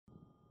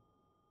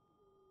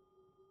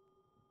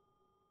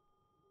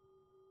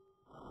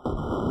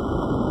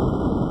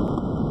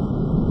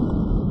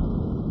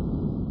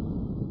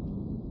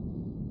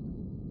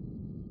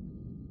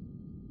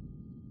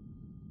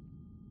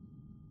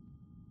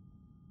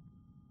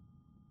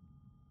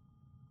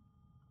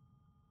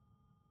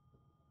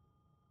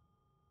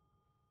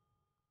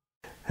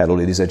Hello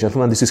ladies and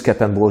gentlemen, this is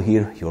Capandball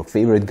here, your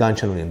favorite gun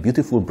channel in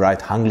beautiful, bright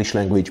Hunglish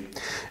language.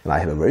 And I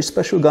have a very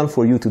special gun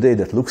for you today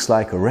that looks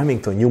like a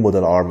Remington New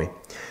Model Army.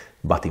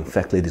 But in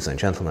fact, ladies and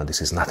gentlemen,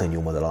 this is not a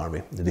New Model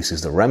Army. This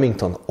is the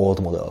Remington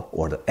Old Model,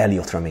 or the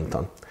Elliot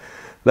Remington.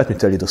 Let me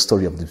tell you the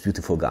story of this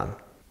beautiful gun.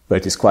 But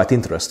it is quite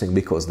interesting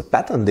because the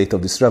patent date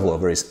of this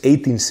revolver is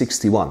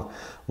 1861,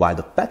 while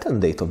the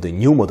patent date of the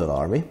New Model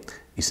Army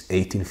is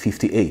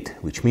 1858,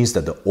 which means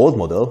that the Old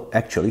Model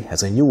actually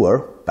has a newer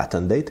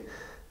patent date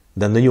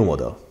than the New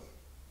Model.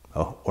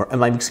 Oh, or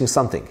am I mixing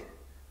something?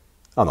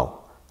 Oh no,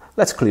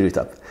 let's clear it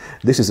up.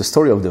 This is the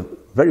story of the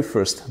very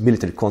first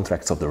military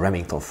contracts of the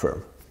Remington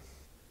firm.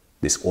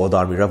 This Old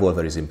Army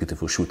revolver is in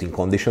beautiful shooting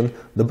condition.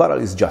 The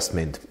barrel is just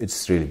mint,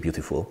 it's really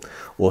beautiful.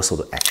 Also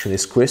the action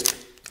is crisp.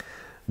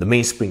 The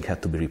mainspring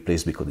had to be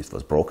replaced because it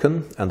was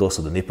broken, and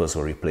also the nipples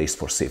were replaced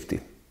for safety.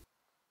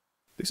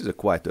 This is a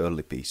quite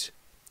early piece.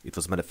 It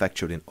was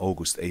manufactured in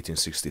August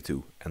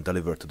 1862 and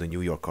delivered to the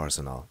New York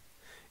Arsenal.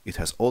 It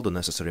has all the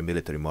necessary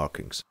military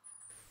markings.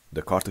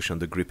 The cartouche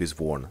and the grip is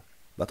worn,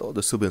 but all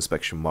the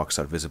sub-inspection marks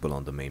are visible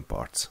on the main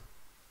parts.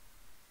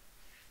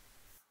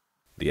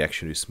 The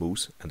action is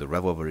smooth and the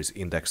revolver is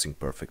indexing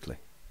perfectly.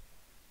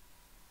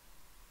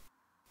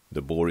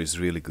 The bore is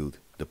really good,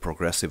 the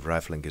progressive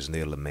rifling is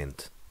nearly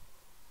mint.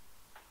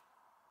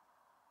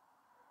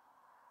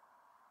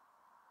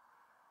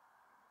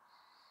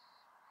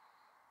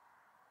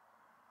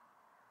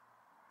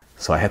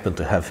 So I happen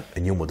to have a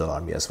New Model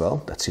Army as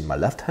well. That's in my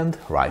left hand.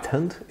 Right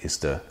hand is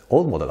the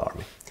Old Model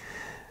Army.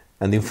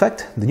 And in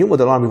fact, the New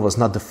Model Army was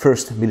not the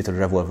first military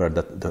revolver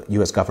that the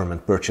US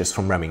government purchased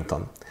from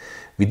Remington.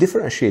 We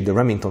differentiate the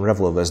Remington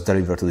revolvers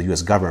delivered to the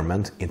US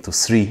government into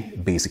three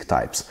basic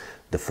types.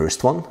 The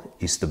first one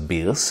is the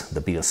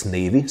Bills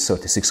Navy,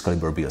 36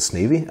 caliber Bills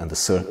Navy, and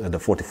the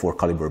 44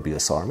 caliber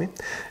Bills Army.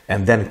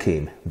 And then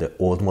came the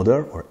Old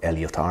Model or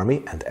Elliot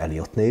Army and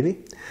Elliot Navy.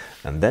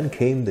 And then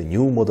came the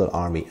New Model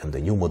Army and the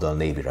New Model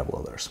Navy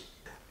revolvers.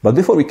 But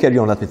before we carry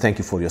on, let me thank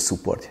you for your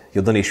support.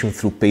 Your donation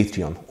through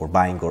Patreon, or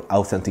buying our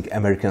authentic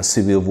American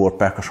Civil War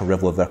percussion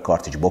revolver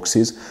cartridge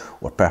boxes,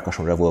 or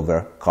percussion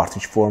revolver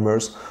cartridge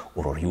formers,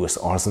 or our US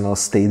Arsenal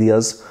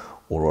Stadias,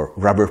 or our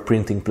rubber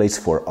printing plates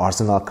for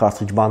Arsenal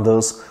cartridge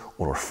bundles,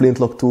 or our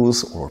flintlock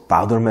tools, or our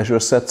powder measure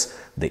sets,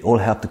 they all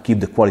help to keep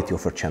the quality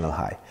of our channel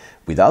high.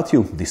 Without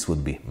you, this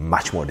would be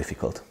much more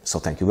difficult. So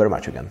thank you very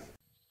much again.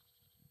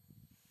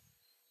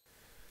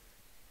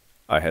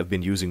 I have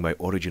been using my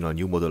original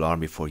New Model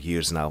Army for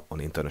years now on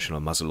international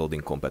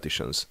muzzleloading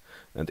competitions,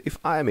 and if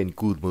I am in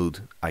good mood,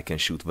 I can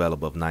shoot well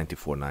above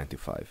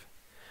 94-95.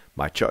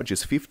 My charge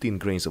is 15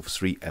 grains of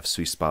 3F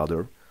Swiss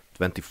powder,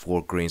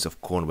 24 grains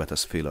of corn wet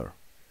as filler.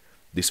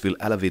 This will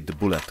elevate the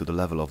bullet to the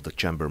level of the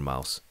chamber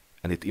mouth,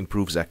 and it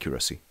improves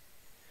accuracy.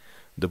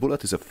 The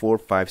bullet is a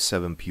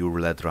 4.57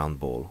 pure lead round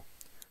ball.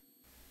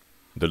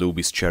 The lube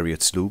is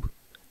Chariot's lube,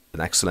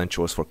 an excellent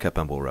choice for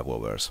capandball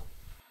revolvers.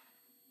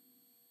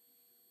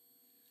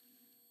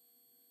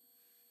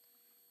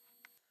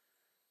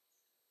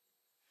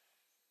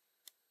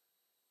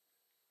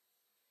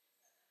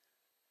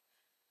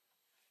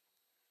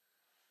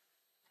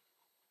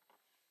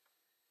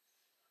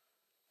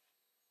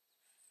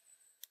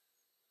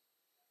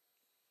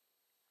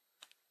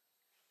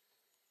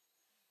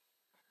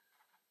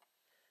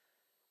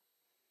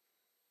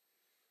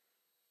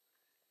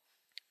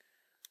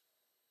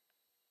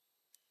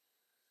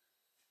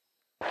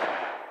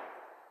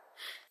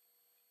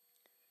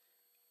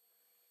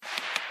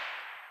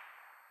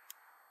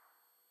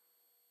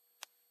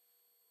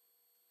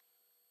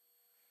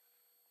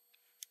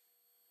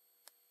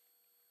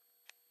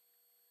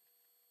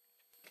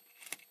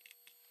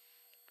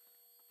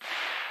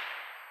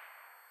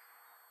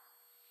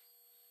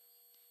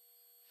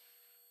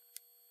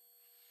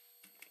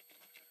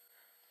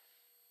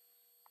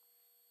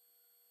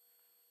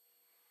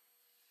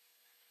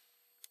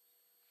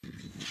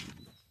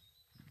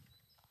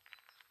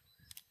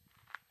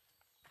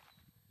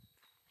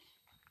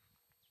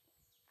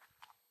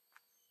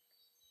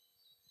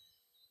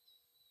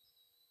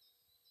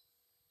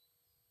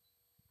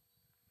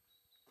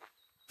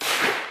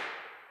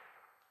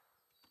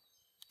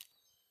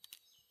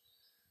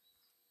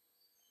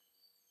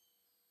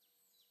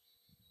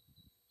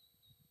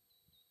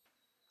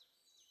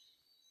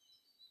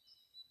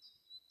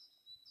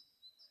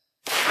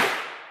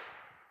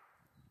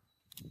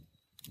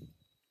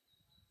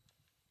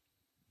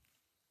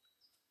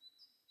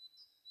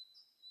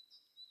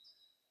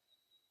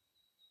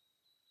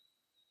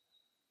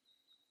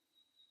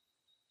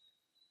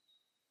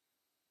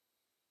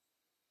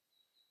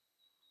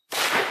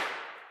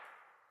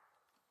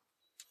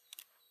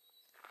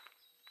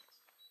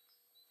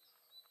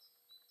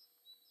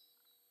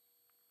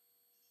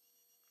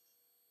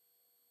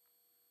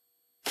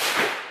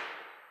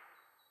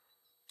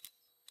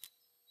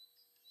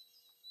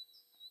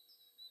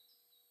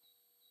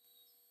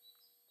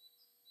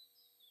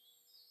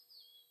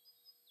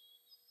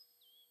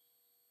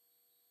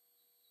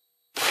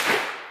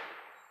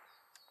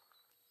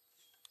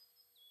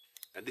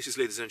 And this is,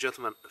 ladies and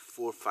gentlemen, a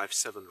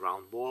 457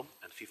 round ball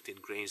and 15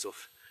 grains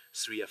of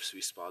 3F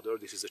Swiss powder.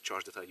 This is the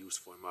charge that I use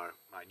for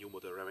my new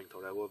model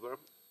Remington revolver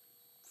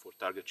for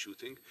target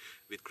shooting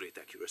with great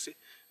accuracy.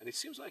 And it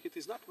seems like it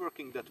is not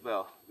working that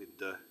well with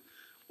the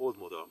old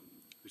model,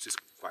 which is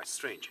quite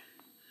strange.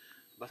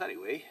 But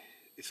anyway,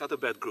 it's not a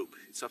bad group.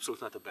 It's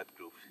absolutely not a bad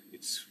group.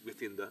 It's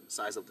within the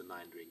size of the 9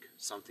 ring,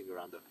 something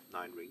around the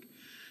 9 ring.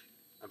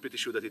 I'm pretty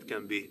sure that it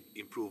can be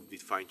improved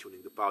with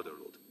fine-tuning the powder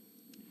load.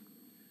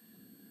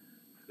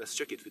 Let's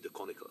check it with the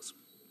conicals.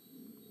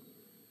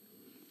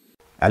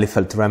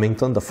 Eliphalet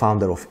Remington, the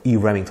founder of E.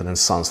 Remington &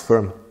 Sons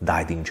firm,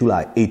 died in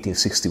July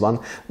 1861,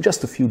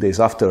 just a few days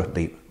after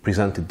they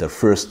presented their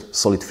first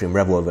solid frame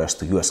revolvers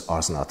to US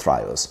arsenal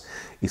trials.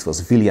 It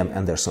was William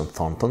Anderson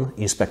Thornton,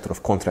 Inspector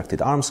of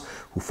Contracted Arms,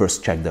 who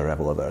first checked their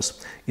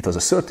revolvers. It was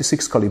a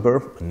 36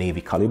 caliber, a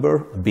Navy caliber,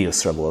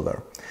 Beals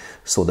revolver.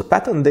 So the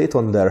patent date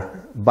on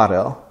their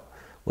barrel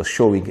was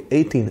showing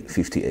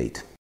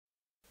 1858.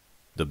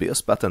 The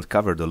Beals patent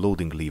covered a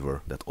loading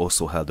lever that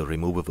also held a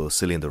removable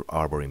cylinder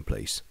arbor in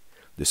place.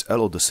 This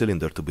allowed the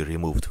cylinder to be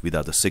removed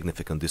without a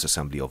significant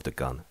disassembly of the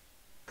gun.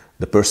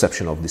 The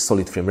perception of the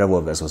solid frame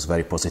revolvers was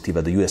very positive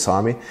at the US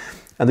Army,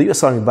 and the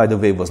US Army, by the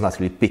way, was not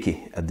really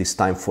picky at this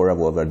time for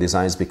revolver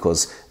designs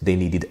because they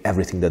needed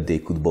everything that they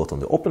could both on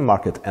the open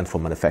market and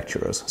from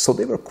manufacturers. So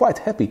they were quite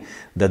happy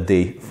that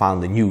they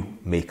found a new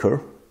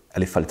maker,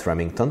 Eliphalet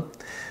Remington,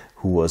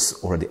 who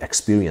was already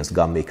experienced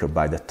gun maker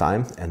by that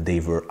time, and they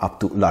were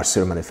up to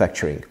large-scale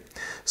manufacturing.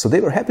 So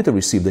they were happy to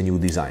receive the new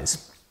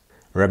designs.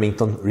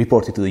 Remington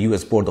reported to the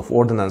US Board of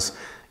Ordnance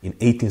in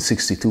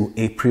 1862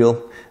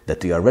 April that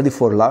they are ready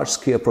for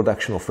large-scale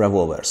production of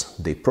revolvers.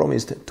 They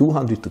promised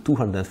 200 to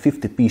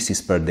 250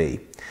 pieces per day.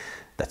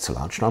 That's a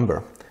large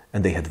number,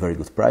 and they had very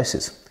good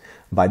prices.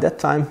 By that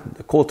time,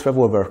 the Colt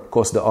revolver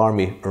cost the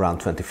Army around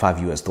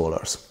 $25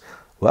 US.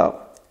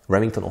 Well,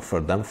 Remington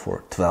offered them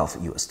for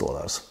 $12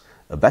 US.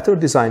 A better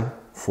design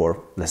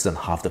for less than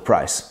half the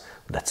price.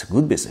 That's a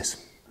good business.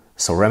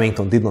 So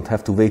Remington did not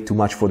have to wait too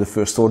much for the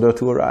first order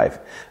to arrive,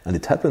 and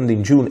it happened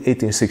in June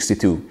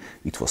 1862.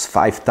 It was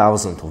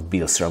 5,000 of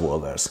Beals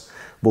revolvers,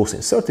 both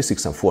in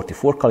 36 and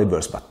 44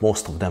 calibers, but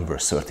most of them were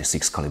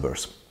 36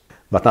 calibers.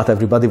 But not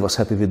everybody was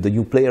happy with the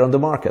new player on the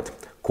market.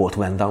 Colt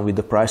went down with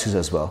the prices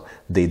as well.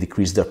 They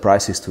decreased their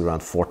prices to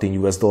around $14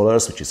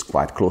 US, which is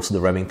quite close to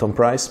the Remington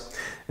price.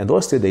 And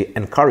also they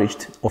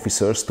encouraged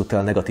officers to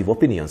tell negative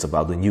opinions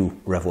about the new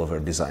revolver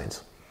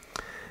designs.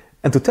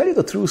 And to tell you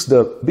the truth,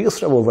 the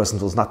Beals revolver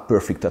was not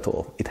perfect at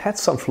all. It had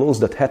some flaws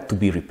that had to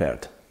be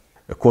repaired.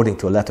 According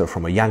to a letter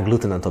from a young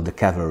lieutenant of the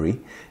cavalry,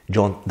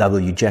 John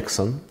W.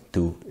 Jackson,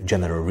 to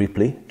General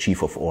Ripley,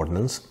 Chief of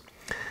Ordnance,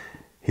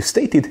 he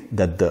stated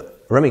that the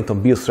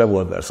Remington Beals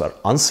revolvers are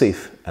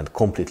unsafe and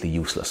completely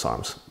useless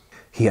arms.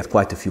 He had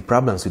quite a few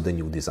problems with the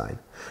new design.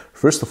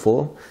 First of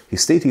all, he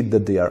stated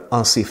that they are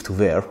unsafe to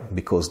wear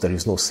because there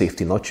is no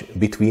safety notch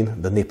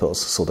between the nipples,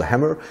 so the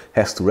hammer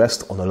has to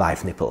rest on a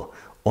live nipple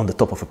on the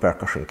top of a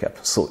percussion cap.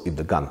 So if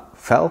the gun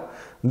fell,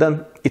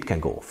 then it can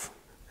go off.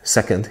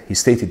 Second, he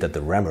stated that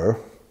the rammer,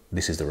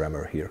 this is the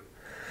rammer here,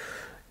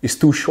 is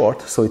too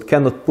short, so it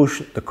cannot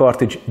push the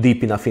cartridge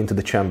deep enough into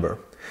the chamber.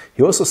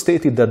 He also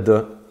stated that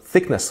the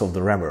thickness of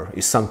the rammer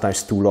is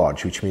sometimes too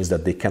large, which means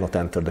that they cannot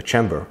enter the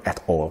chamber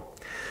at all.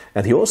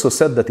 And he also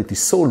said that it is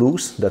so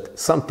loose that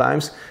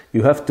sometimes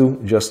you have to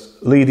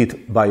just lead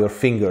it by your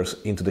fingers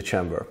into the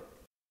chamber.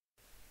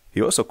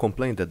 He also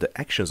complained that the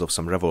actions of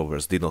some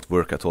revolvers did not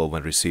work at all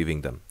when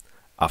receiving them.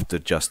 After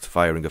just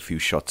firing a few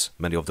shots,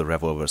 many of the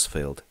revolvers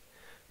failed.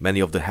 Many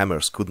of the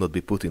hammers could not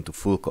be put into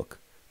full cock,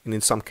 and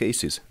in some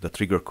cases the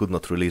trigger could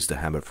not release the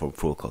hammer from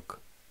full cock.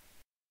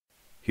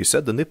 He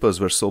said the nipples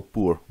were so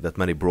poor that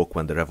many broke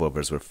when the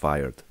revolvers were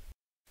fired.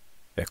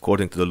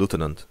 According to the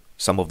lieutenant,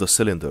 some of the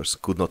cylinders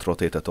could not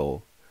rotate at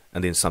all,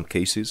 and in some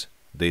cases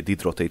they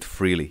did rotate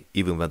freely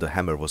even when the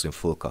hammer was in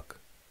full cock.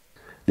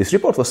 This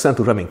report was sent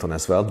to Remington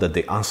as well, that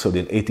they answered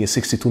in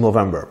 1862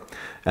 November.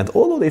 And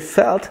although they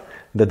felt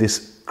that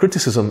this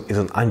criticism is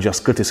an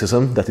unjust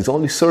criticism that is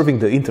only serving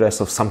the interests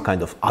of some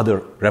kind of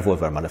other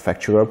revolver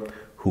manufacturer,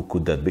 who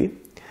could that be?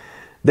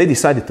 They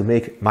decided to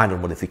make minor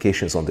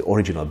modifications on the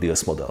original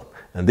Beals model,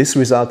 and this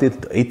resulted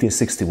in the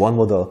 1861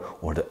 model,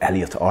 or the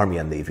Elliot Army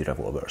and Navy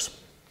revolvers.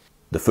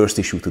 The first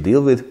issue to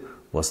deal with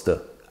was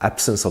the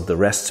absence of the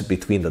rests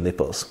between the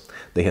nipples.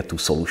 They had two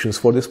solutions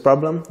for this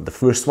problem. The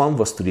first one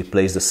was to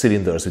replace the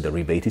cylinders with the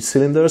rebated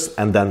cylinders,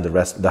 and then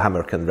the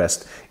hammer can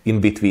rest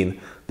in between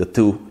the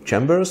two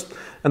chambers.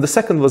 And the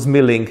second was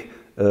milling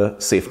a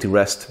safety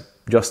rest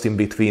just in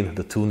between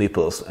the two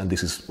nipples, and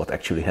this is what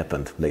actually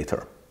happened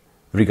later.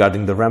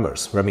 Regarding the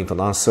rammers, Remington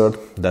answered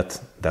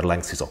that their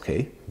length is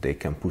okay. They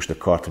can push the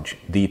cartridge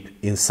deep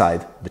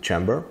inside the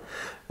chamber.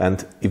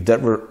 And if there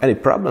were any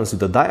problems with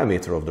the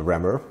diameter of the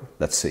rammer,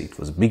 let's say it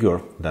was bigger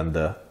than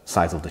the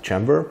size of the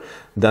chamber,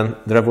 then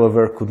the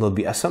revolver could not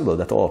be assembled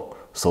at all.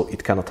 So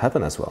it cannot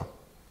happen as well.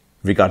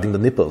 Regarding the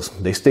nipples,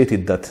 they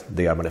stated that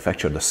they are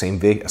manufactured the same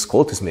way as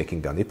Colt is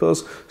making their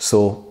nipples,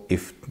 so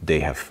if they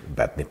have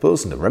bad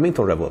nipples in the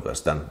Remington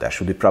revolvers, then there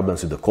should be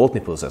problems with the Colt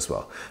nipples as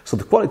well. So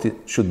the quality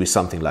should be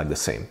something like the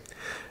same.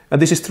 And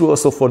this is true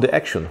also for the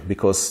action,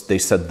 because they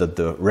said that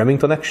the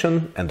Remington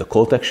action and the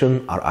Colt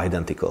action are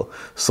identical.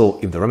 So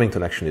if the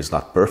Remington action is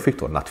not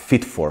perfect or not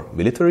fit for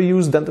military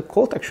use, then the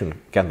Colt action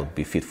cannot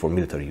be fit for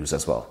military use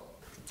as well.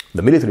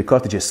 The military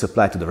cartridges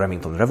supplied to the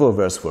Remington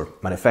revolvers were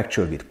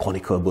manufactured with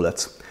conical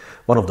bullets.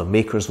 One of the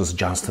makers was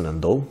Johnston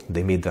 & Doe.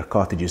 They made their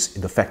cartridges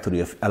in the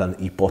factory of Alan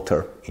E.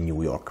 Potter in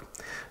New York.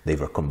 They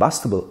were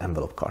combustible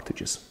envelope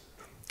cartridges.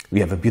 We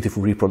have a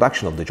beautiful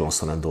reproduction of the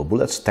Johnston & Doe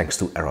bullets thanks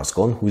to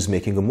Erasgon, who is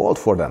making a mold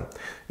for them.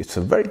 It's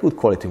a very good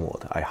quality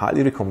mold. I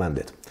highly recommend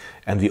it.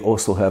 And we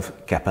also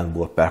have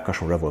capandball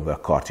percussion revolver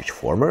cartridge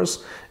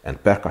formers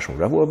and percussion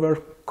revolver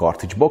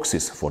cartridge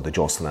boxes for the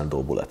Johnston &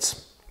 Doe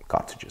bullets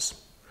cartridges.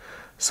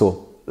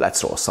 So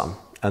let's roll some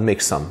and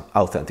make some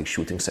authentic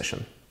shooting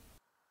session.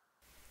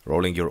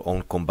 Rolling your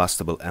own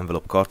combustible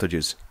envelope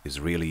cartridges is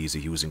really easy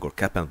using our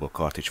capandball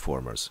cartridge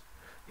formers.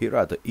 Here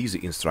are the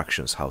easy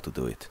instructions how to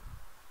do it.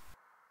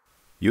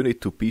 You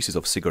need 2 pieces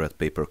of cigarette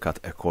paper cut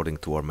according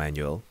to our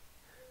manual.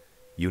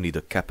 You need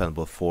a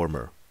capandball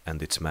former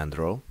and its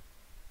mandrel,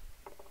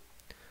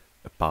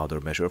 a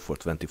powder measure for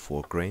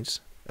 24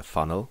 grains, a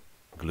funnel,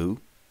 glue,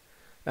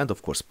 and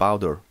of course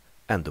powder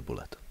and the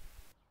bullet.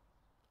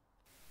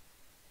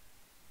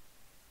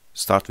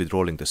 Start with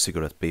rolling the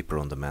cigarette paper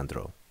on the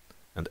mandrel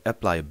and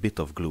apply a bit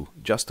of glue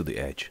just to the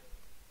edge.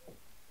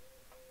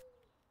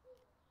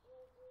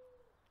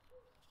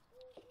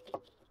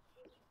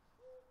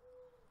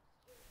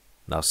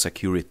 Now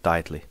secure it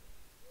tightly.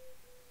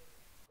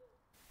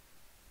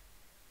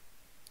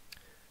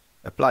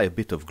 Apply a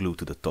bit of glue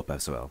to the top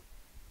as well.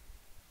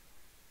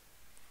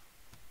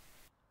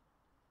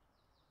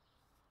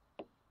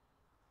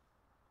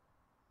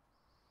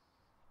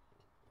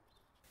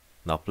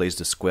 Now place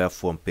the square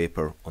foam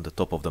paper on the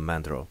top of the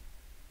mandrel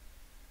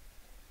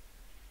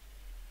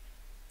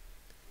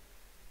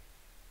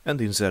and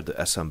insert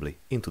the assembly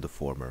into the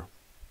former.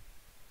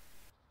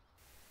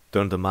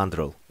 Turn the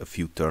mandrel a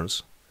few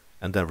turns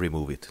and then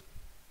remove it.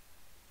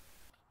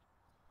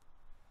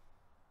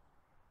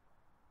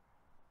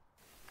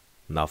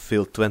 Now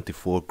fill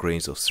 24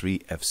 grains of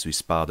 3F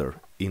Swiss powder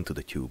into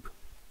the tube.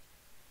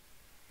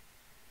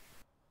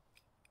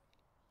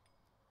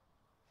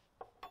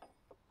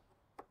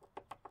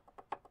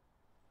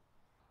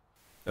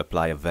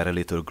 Apply a very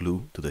little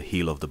glue to the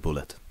heel of the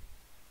bullet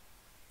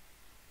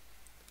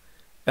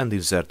and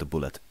insert the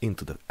bullet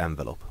into the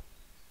envelope.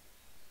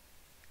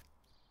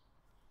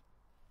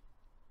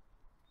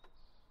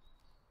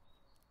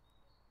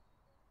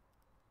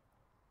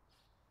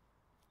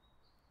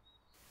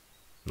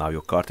 Now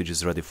your cartridge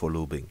is ready for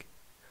lubing.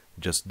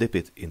 Just dip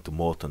it into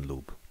molten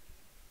lube.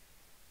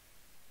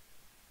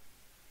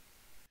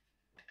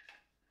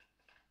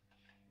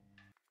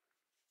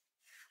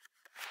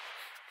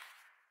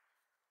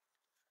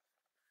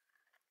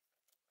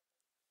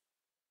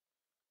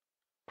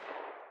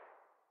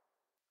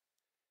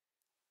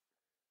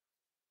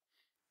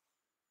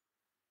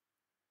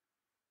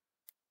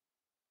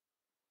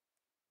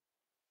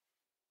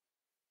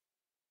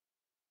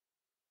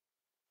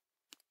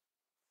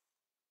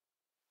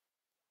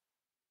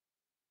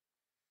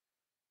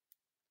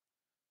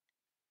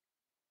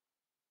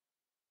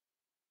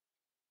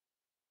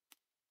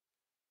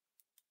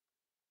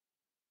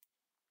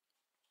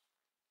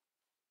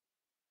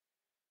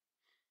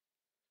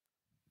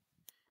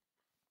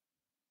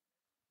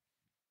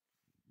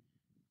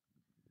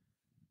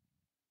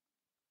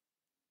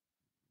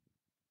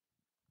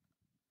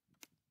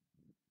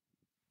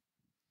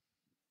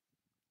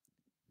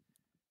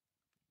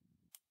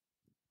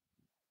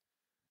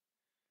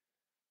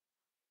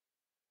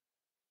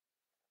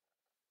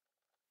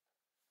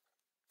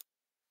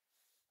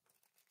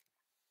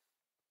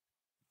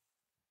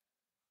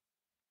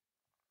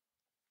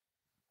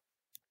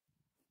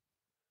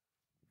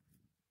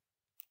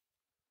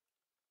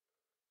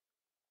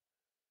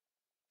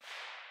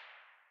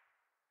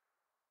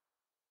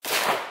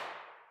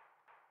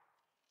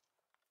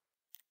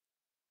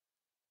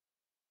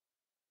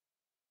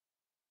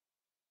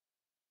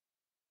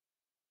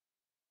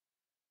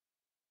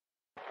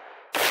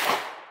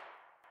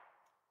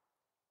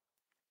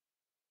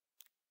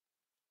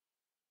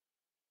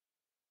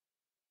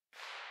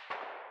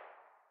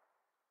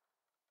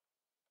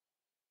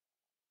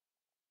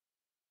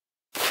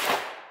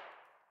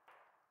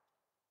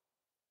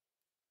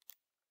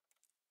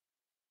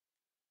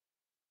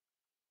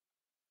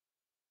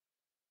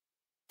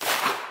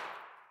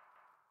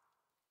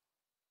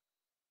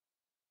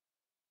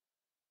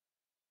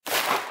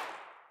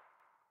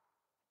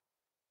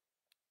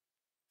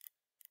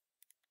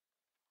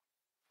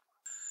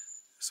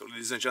 So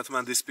ladies and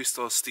gentlemen, this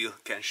pistol still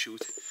can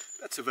shoot.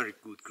 That's a very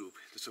good group.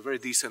 It's a very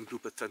decent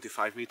group at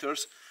 25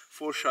 meters.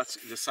 4 shots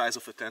in the size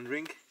of a 10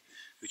 ring,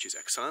 which is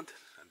excellent.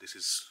 And this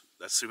is,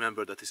 let's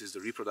remember that this is the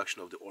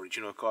reproduction of the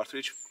original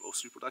cartridge,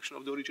 close reproduction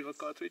of the original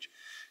cartridge.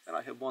 And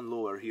I have one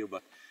lower here,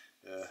 but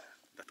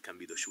that can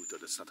be the shooter,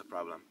 that's not a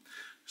problem.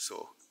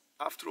 So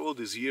after all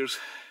these years,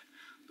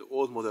 the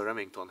old model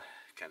Remington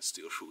can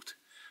still shoot.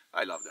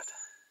 I love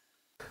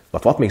that.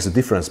 But what makes the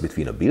difference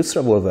between a Bills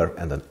revolver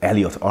and an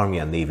Elliot Army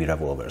and Navy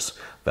revolvers?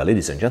 Well,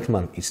 ladies and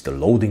gentlemen, it's the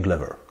loading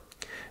lever.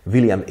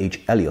 William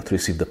H. Elliot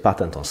received the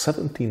patent on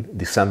 17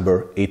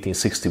 December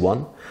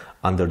 1861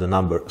 under the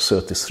number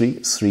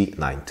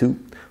 33392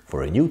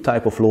 for a new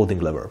type of loading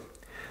lever.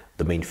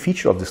 The main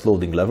feature of this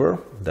loading lever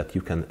that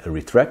you can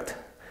retract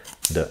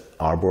the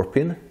arbor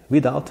pin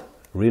without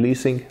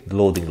releasing the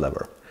loading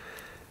lever.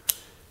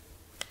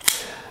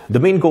 The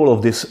main goal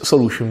of this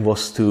solution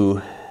was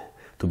to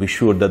be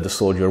sure that the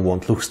soldier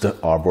won't lose the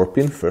arbor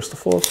pin, first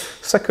of all.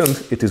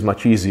 Second, it is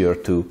much easier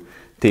to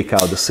take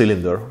out the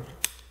cylinder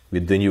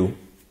with the new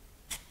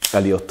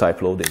Elliot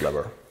type loading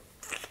lever,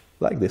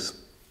 like this.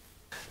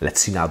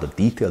 Let's see now the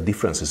detailed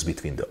differences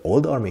between the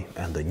old Army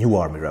and the new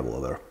Army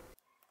revolver.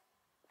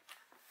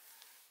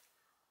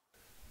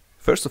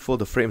 First of all,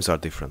 the frames are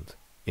different.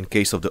 In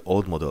case of the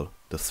old model,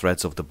 the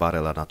threads of the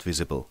barrel are not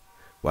visible,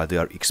 while they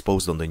are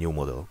exposed on the new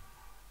model.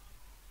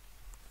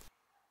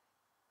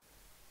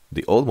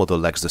 The old model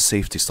lacks the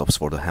safety stops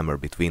for the hammer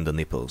between the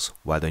nipples,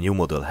 while the new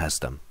model has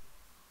them.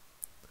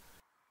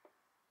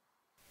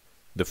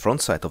 The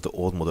front sight of the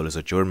old model is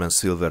a German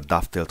silver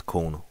dovetailed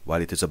cone, while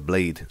it is a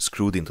blade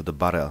screwed into the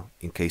barrel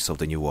in case of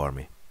the new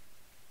Army.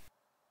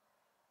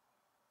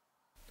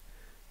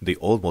 The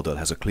old model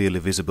has a clearly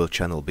visible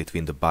channel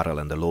between the barrel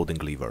and the loading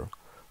lever,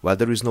 while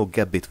there is no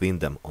gap between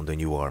them on the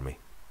new Army.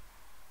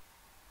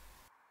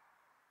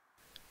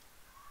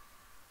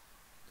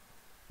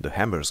 The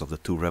hammers of the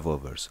two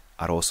revolvers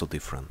are also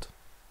different.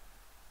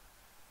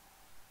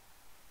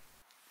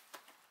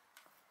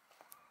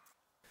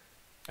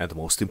 And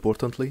most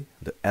importantly,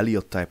 the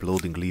Elliot type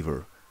loading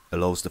lever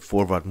allows the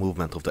forward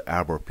movement of the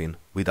arbor pin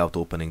without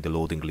opening the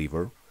loading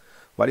lever,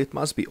 while it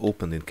must be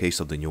opened in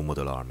case of the new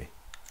model Army.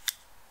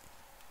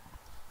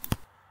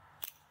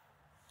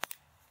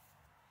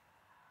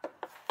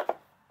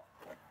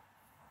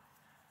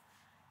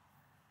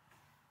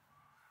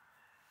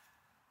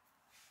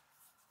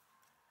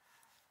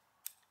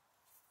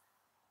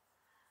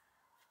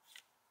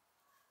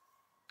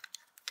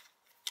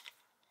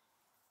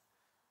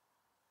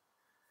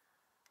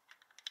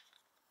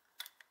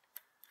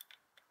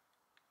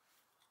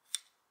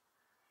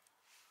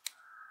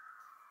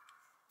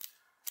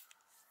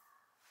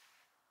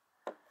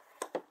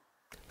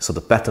 So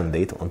the patent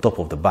date on top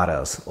of the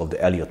barrels of the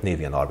Elliot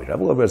Navy and Army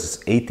revolvers is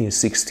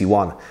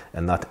 1861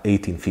 and not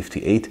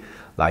 1858,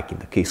 like in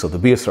the case of the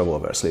Bills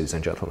revolvers, ladies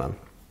and gentlemen.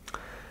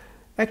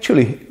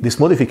 Actually, this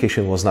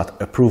modification was not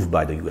approved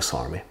by the US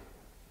Army.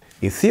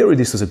 In theory,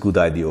 this is a good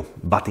idea,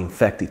 but in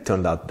fact it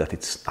turned out that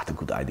it's not a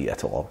good idea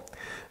at all,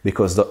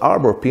 because the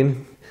arbor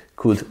pin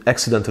could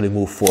accidentally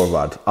move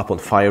forward upon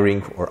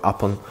firing or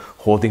upon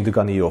holding the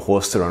gun in your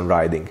holster and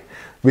riding,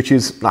 which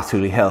is not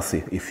really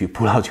healthy if you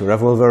pull out your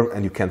revolver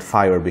and you can't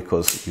fire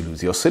because you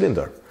lose your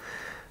cylinder.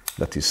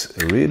 That is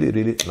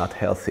really not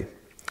healthy.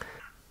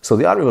 So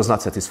the Army was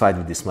not satisfied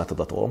with this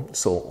method at all.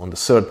 So on the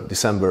 3rd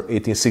December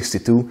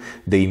 1862,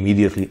 they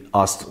immediately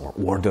asked or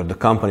ordered the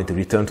company to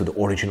return to the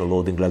original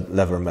loading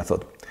lever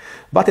method.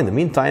 But in the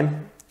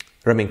meantime,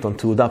 Remington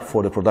tooled up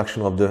for the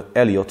production of the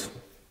Elliot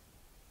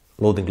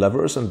loading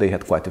levers, and they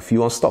had quite a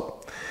few on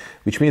stock,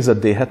 which means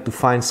that they had to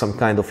find some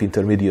kind of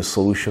intermediate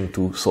solution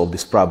to solve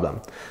this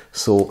problem.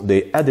 So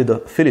they added a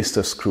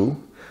Philister screw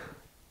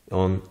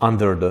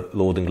under the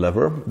loading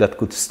lever that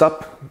could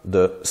stop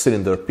the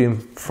cylinder pin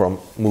from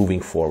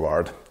moving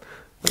forward.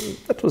 And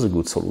that was a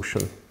good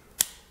solution.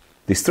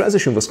 This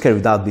transition was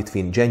carried out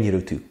between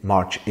January to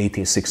March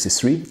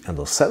 1863, and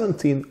on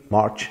 17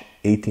 March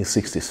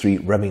 1863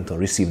 Remington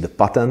received the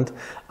patent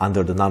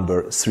under the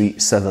number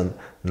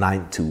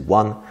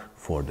 37921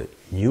 for the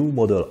new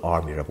model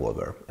Army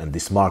revolver, and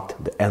this marked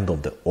the end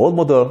of the old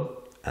model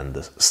and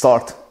the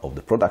start of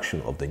the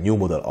production of the new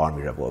model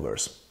Army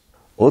revolvers.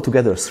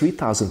 Altogether,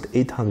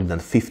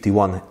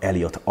 3,851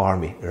 Elliot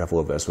Army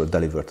revolvers were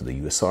delivered to the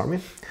US Army,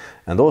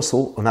 and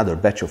also another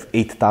batch of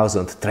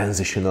 8,000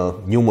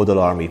 transitional new model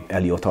Army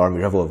Elliot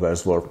Army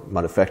revolvers were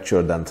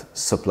manufactured and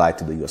supplied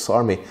to the US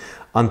Army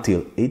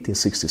until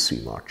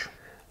 1863 March.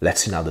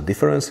 Let's see now the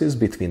differences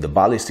between the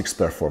ballistics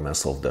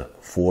performance of the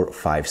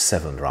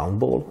 4.57 round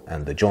ball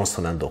and the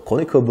Johnson & Doe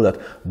conical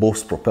bullet,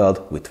 both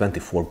propelled with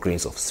 24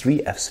 grains of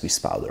 3F Swiss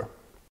powder.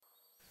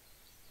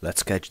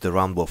 Let's catch the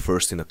round ball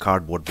first in a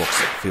cardboard box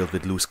filled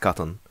with loose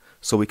cotton,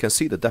 so we can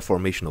see the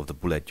deformation of the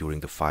bullet during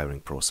the firing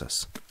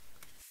process.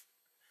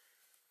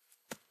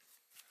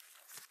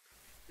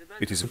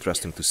 It is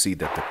interesting to see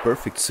that the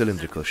perfect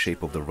cylindrical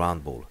shape of the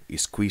round ball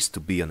is squeezed to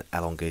be an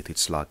elongated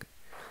slug.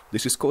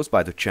 This is caused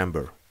by the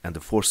chamber and the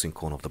forcing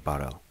cone of the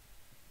barrel.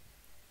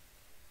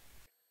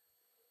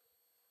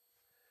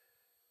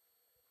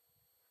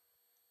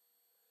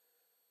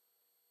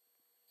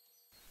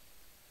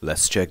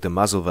 Let's check the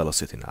muzzle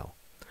velocity now.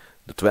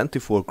 The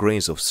 24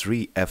 grains of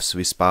 3F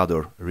Swiss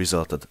powder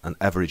resulted an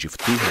average of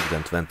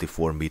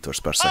 224 meters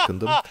per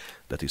second,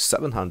 that is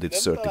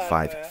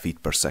 735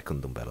 feet per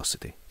second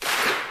velocity.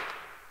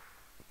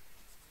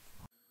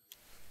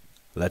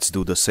 Let's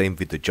do the same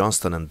with the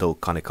Johnston & Doe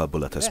conical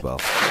bullet as well.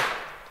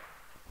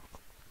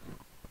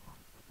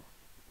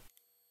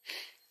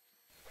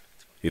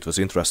 It was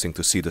interesting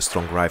to see the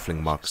strong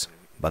rifling marks,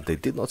 but they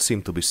did not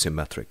seem to be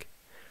symmetric.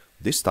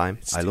 This time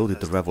I loaded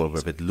the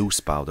revolver with loose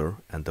powder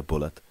and the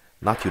bullet,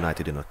 not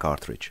united in a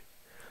cartridge.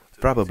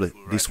 Probably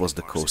this was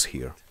the cause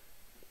here.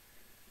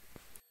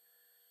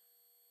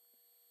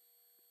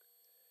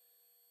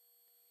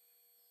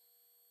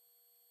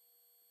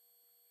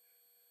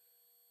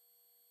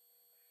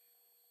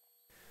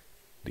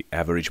 The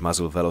average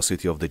muzzle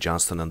velocity of the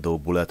Johnston & Doe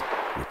bullet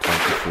with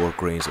 24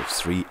 grains of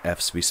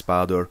 3F Swiss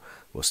powder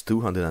was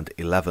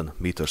 211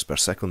 meters per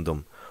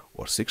secondum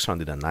or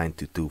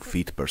 692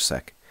 feet per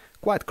sec,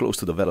 quite close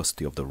to the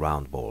velocity of the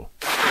round ball.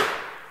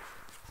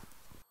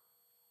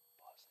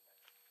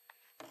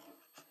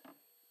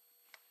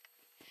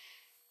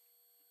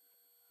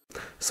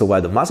 So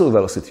while the muzzle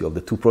velocity of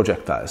the two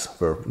projectiles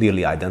were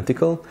nearly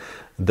identical,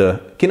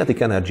 the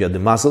kinetic energy at the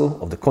muzzle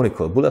of the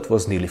conical bullet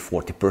was nearly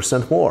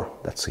 40% more.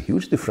 That's a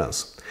huge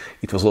difference.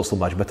 It was also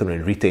much better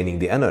in retaining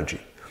the energy.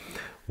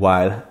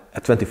 While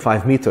at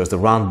 25 meters the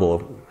round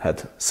ball had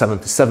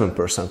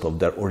 77% of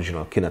their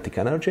original kinetic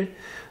energy,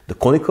 the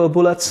conical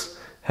bullets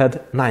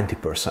had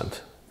 90%,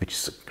 which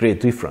is a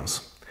great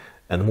difference.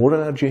 And more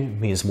energy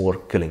means more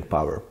killing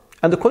power.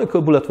 And the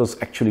conical bullet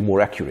was actually more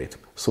accurate,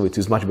 so it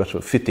is much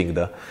better fitting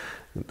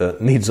the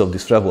needs of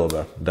this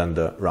revolver than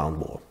the round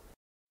ball.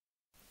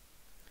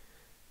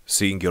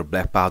 Seeing your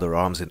black powder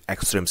arms in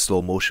extreme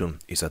slow motion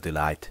is a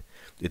delight.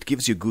 It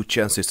gives you good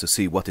chances to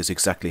see what is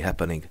exactly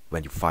happening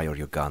when you fire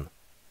your gun.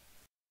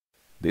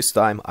 This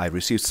time I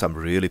received some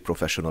really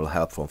professional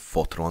help from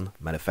Photron,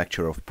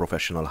 manufacturer of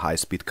professional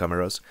high-speed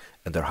cameras,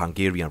 and their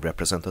Hungarian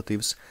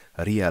representatives,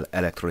 RIEL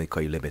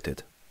Elektronikai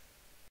Ltd.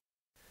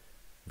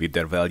 With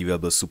their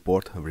valuable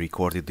support, we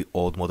recorded the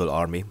Old Model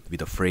Army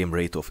with a frame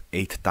rate of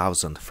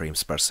 8000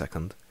 frames per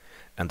second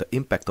and the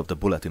impact of the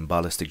bullet in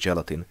ballistic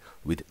gelatin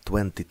with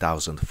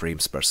 20,000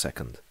 frames per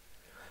second.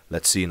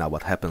 Let's see now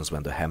what happens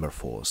when the hammer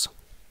falls.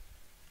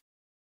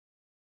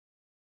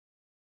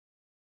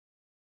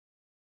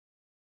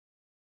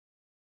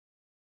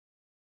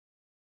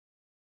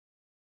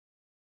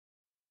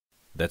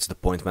 That's the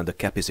point when the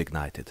cap is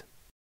ignited.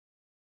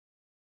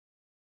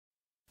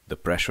 The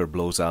pressure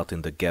blows out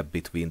in the gap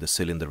between the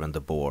cylinder and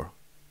the bore.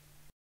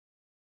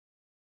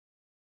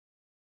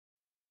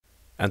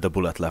 And the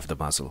bullet left the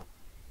muzzle.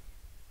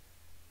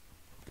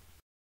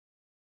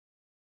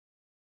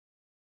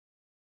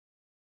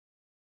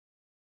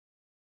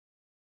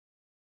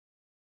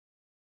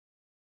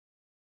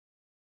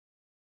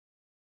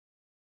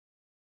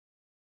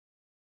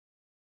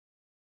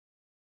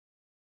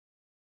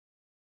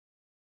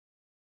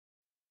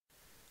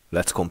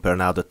 Let's compare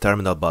now the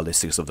terminal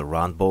ballistics of the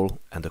round ball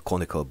and the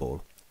conical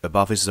ball.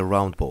 Above is the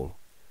round ball,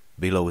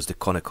 below is the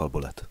conical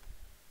bullet.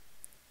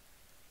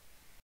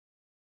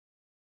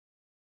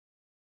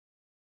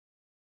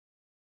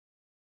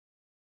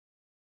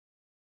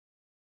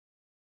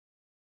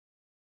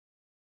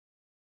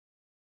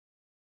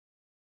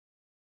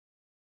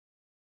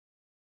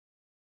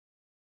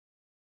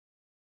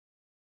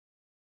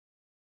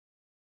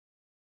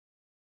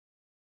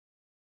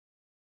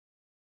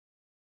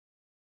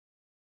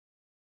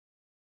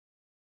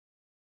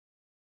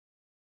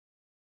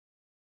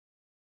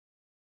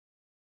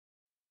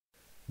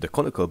 The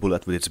conical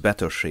bullet with its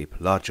better shape,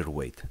 larger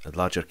weight and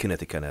larger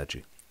kinetic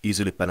energy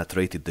easily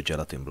penetrated the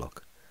gelatin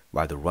block,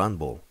 while the round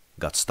ball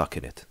got stuck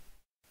in it.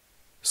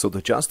 So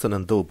the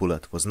Johnston & Doe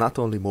bullet was not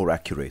only more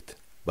accurate,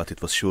 but it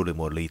was surely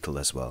more lethal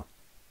as well.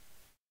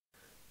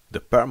 The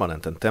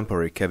permanent and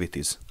temporary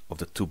cavities of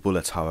the two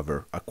bullets,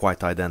 however, are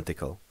quite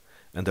identical,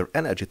 and their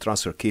energy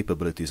transfer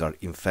capabilities are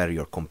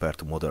inferior compared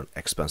to modern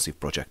expensive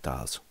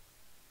projectiles.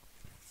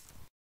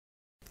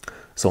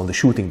 So on the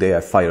shooting day I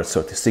fired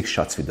 36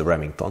 shots with the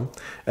Remington,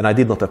 and I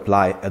did not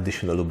apply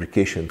additional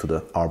lubrication to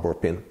the arbor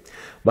pin.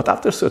 But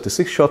after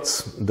 36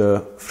 shots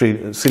the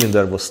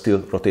cylinder was still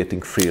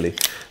rotating freely,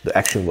 the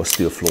action was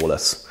still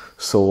flawless.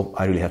 So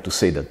I really have to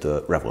say that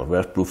the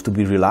revolver proved to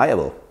be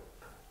reliable.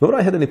 Nor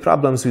I had any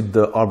problems with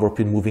the arbor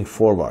pin moving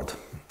forward.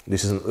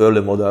 This is an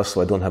early model,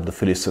 so I don't have the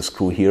Phillips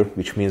screw here,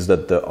 which means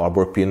that the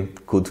arbor pin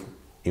could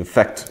in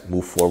fact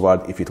move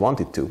forward if it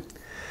wanted to.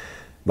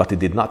 But it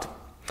did not.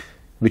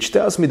 Which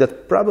tells me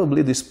that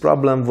probably this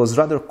problem was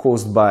rather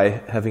caused by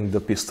having the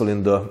pistol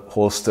in the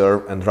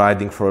holster and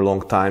riding for a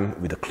long time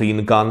with a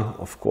clean gun,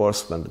 of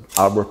course, when the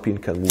arbor pin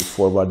can move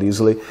forward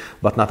easily,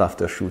 but not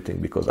after shooting,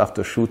 because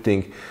after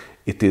shooting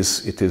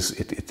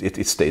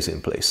it stays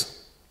in place.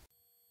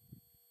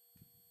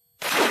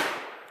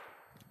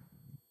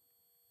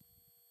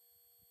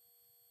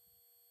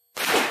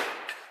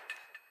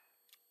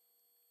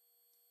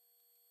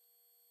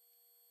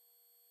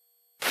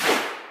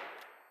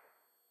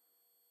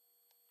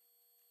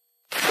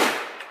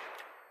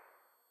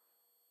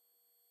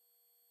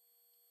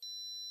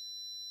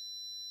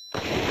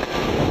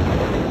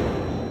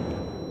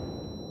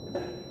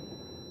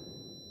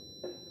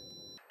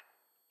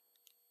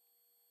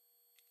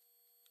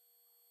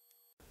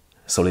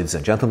 So ladies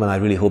and gentlemen, I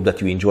really hope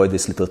that you enjoyed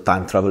this little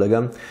time travel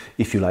again.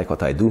 If you like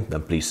what I do,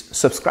 then please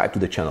subscribe to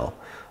the channel,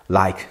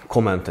 like,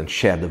 comment and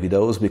share the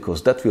videos,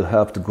 because that will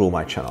help to grow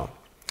my channel.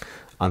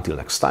 Until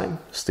next time,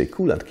 stay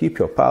cool and keep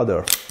your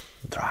powder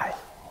dry.